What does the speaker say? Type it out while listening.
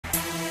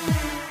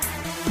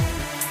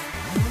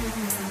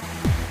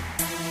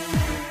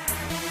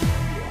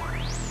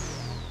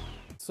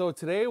So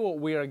today what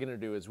we are going to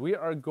do is we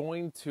are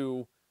going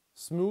to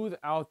smooth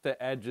out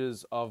the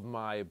edges of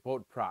my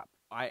boat prop.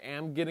 I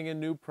am getting a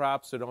new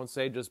prop, so don't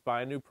say just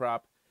buy a new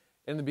prop.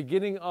 In the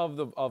beginning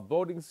of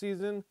boating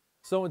season,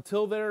 so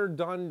until they're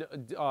done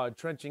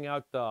trenching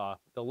out the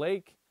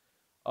lake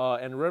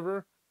and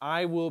river,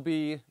 I will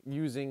be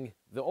using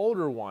the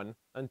older one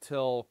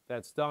until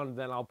that's done.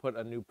 Then I'll put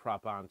a new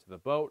prop onto the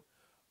boat.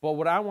 But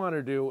what I want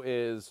to do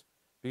is,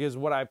 because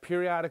what I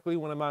periodically,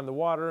 when I'm on the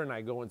water and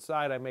I go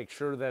inside, I make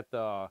sure that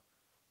the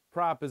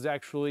prop is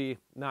actually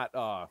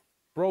not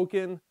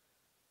broken.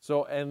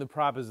 So, and the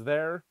prop is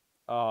there.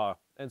 And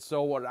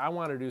so what I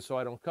want to do, so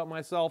I don't cut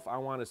myself, I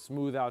want to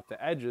smooth out the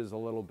edges a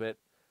little bit,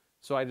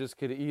 so I just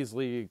could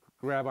easily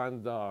grab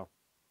the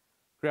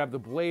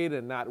blade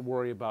and not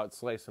worry about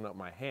slicing up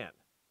my hand.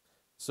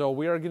 So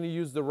we are going to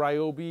use the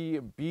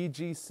Ryobi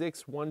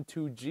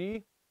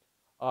BG612G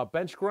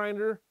bench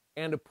grinder,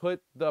 and to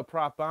put the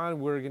prop on,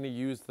 we're going to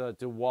use the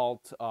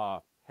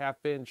DeWalt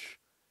half-inch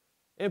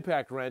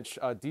impact wrench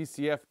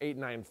DCF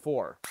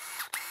 894.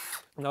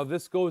 Now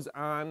this goes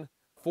on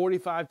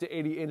 45 to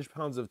 80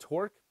 inch-pounds of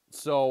torque.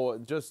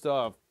 So just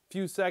a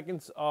few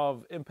seconds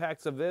of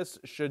impacts of this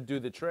should do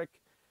the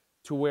trick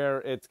to where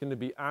it's going to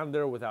be on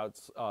there without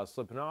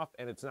slipping off,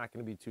 and it's not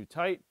going to be too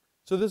tight.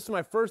 So this is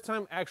my first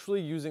time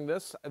actually using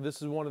this.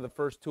 This is one of the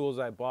first tools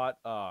I bought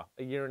a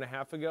year and a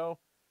half ago.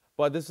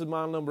 But this is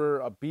model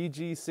number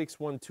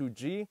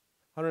BG612G,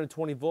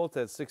 120 volts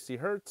at 60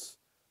 hertz,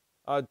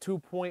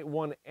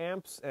 2.1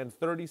 amps, and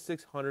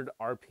 3,600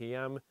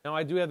 RPM. Now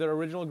I do have the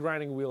original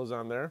grinding wheels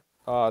on there.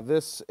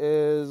 This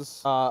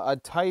is a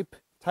Type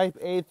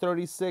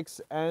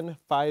A36N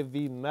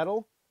 5V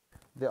metal.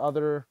 The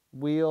other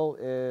wheel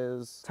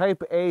is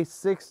Type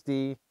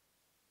A60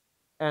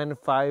 N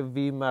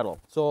 5V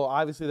metal. So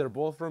obviously they're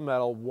both from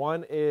metal.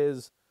 One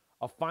is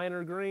a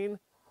finer grain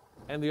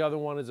and the other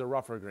one is a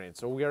rougher grain.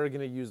 So we are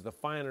going to use the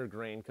finer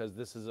grain because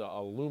this is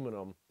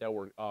aluminum that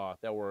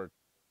we're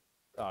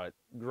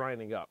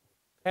grinding up.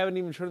 I haven't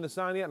even turned this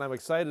on yet, and I'm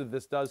excited.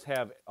 This does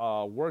have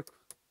work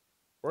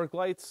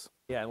lights.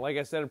 Yeah, and like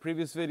I said in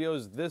previous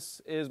videos,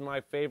 this is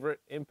my favorite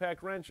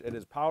impact wrench. It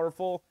is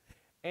powerful,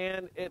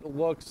 and it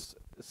looks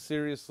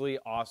seriously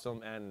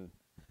awesome, and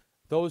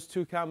those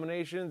two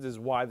combinations is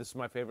why this is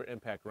my favorite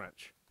impact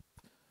wrench.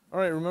 All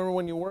right, remember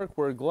when you work,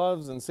 wear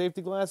gloves and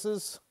safety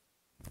glasses.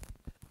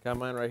 Got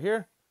mine right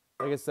here.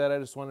 Like I said, I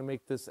just want to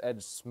make this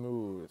edge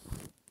smooth.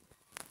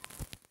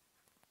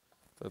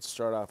 Let's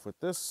start off with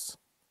this.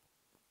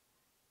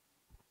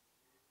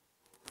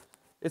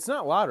 It's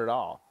not loud at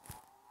all.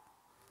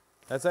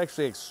 That's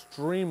actually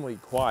extremely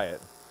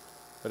quiet.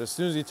 But as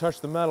soon as you touch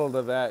the metal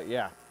to that,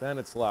 yeah, then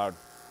it's loud.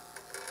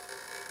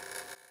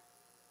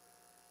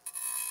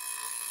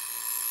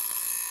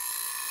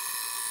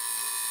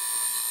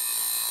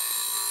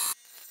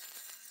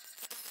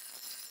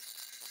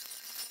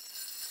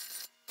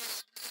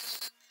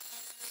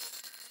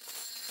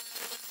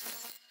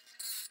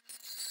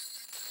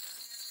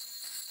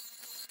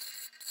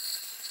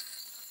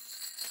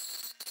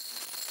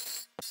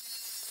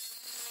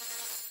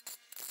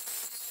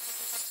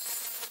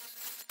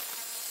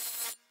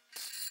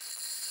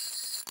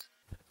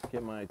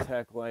 Get my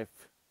Tack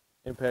Life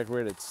impact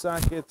rated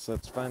sockets.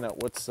 Let's find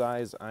out what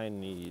size I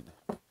need.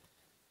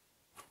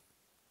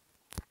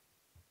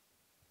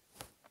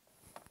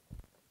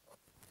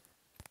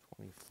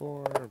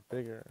 24,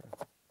 bigger.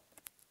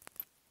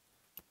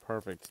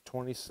 Perfect,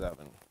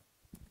 27.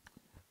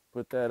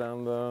 Put that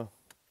on the...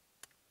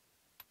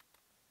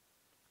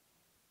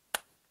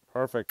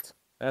 Perfect,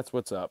 that's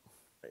what's up.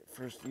 Right,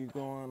 first you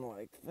go on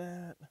like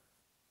that.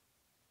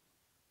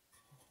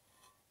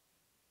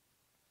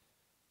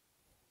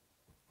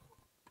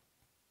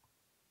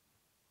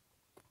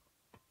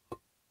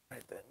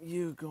 Right, then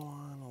you go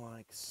on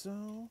like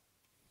so.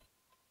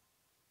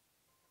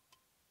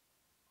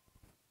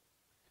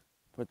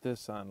 Put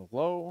this on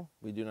low.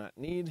 We do not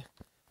need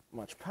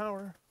much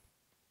power.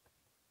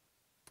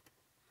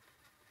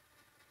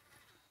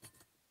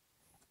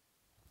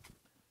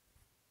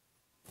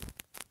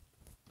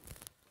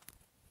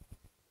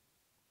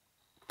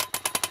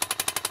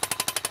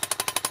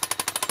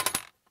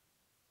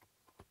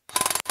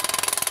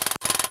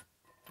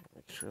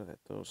 Make sure that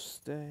those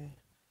stay.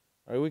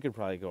 All right, we could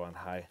probably go on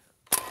high.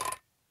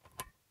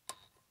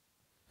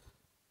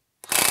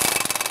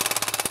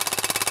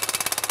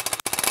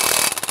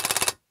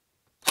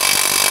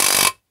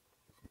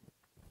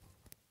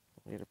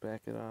 Need to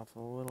back it off a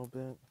little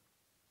bit.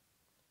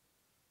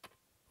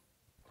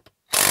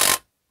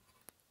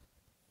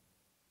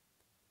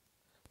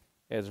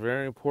 Yeah, it's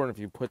very important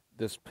if you put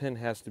this pin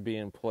has to be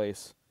in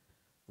place.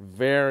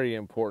 Very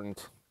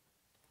important.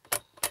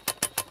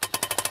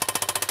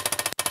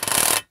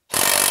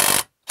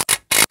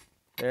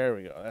 There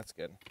we go, that's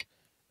good.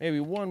 Maybe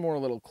one more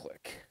little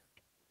click.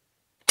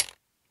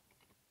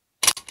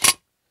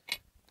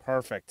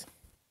 Perfect.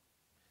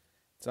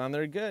 It's on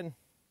there good.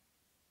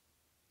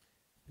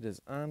 It is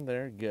on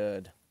there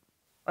good.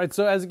 All right,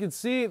 so as you can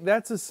see,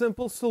 that's a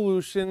simple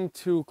solution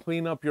to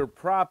clean up your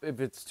prop if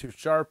it's too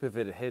sharp, if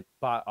it hit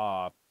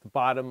the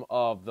bottom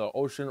of the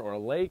ocean or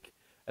lake.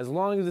 As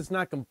long as it's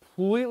not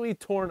completely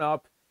torn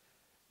up,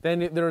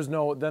 then there's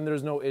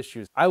no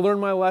issues. I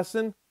learned my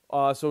lesson.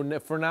 So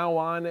for now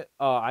on,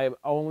 I'm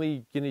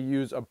only going to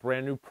use a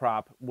brand new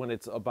prop when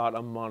it's about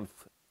a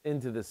month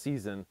into the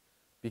season,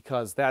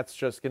 because that's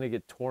just going to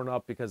get torn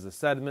up because the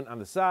sediment on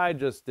the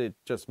side it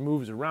just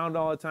moves around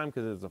all the time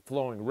because it's a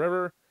flowing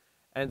river.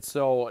 And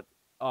so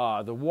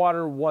the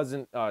water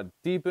wasn't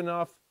deep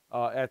enough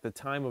at the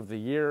time of the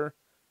year.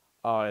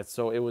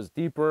 So it was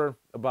deeper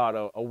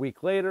about a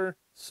week later.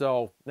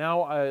 So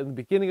now in the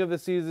beginning of the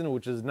season,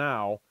 which is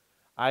now,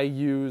 I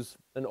use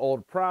an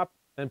old prop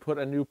and put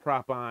a new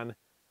prop on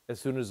as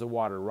soon as the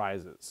water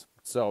rises.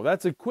 So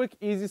that's a quick,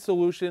 easy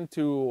solution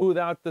to smooth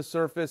out the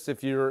surface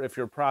if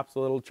your prop's a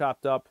little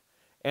chopped up,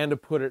 and to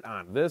put it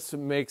on. This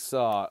makes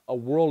a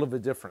world of a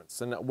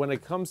difference. And when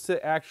it comes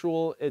to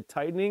actual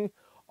tightening,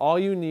 all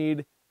you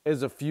need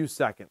is a few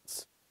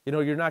seconds. You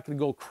know, you're not going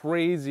to go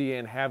crazy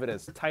and have it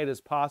as tight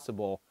as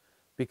possible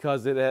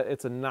because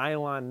it's a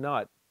nylon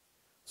nut.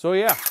 So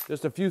yeah,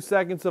 just a few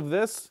seconds of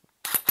this,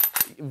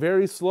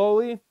 very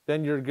slowly,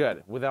 then you're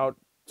good without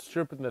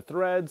stripping the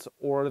threads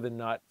or the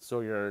nut,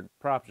 so your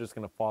prop's just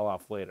going to fall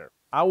off later.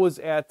 I was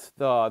at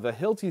the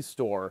Hilti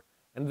store,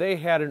 and they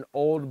had an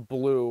old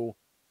blue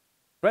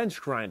bench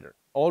grinder,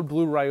 old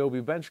blue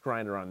Ryobi bench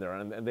grinder on there,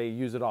 and they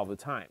use it all the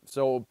time.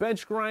 So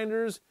bench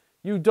grinders,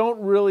 it doesn't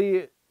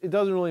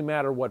really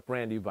matter what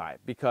brand you buy,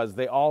 because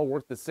they all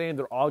work the same.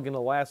 They're all going to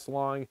last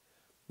long,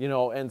 you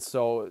know, and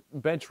so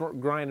bench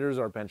grinders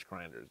are bench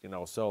grinders, you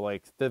know, so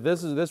like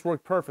this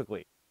worked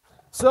perfectly.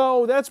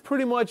 So that's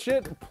pretty much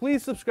it.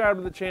 Please subscribe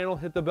to the channel,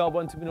 hit the bell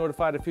button to be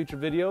notified of future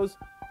videos.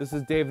 This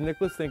is Dave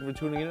Nicholas. Thank you for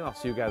tuning in, and I'll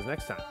see you guys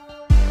next time.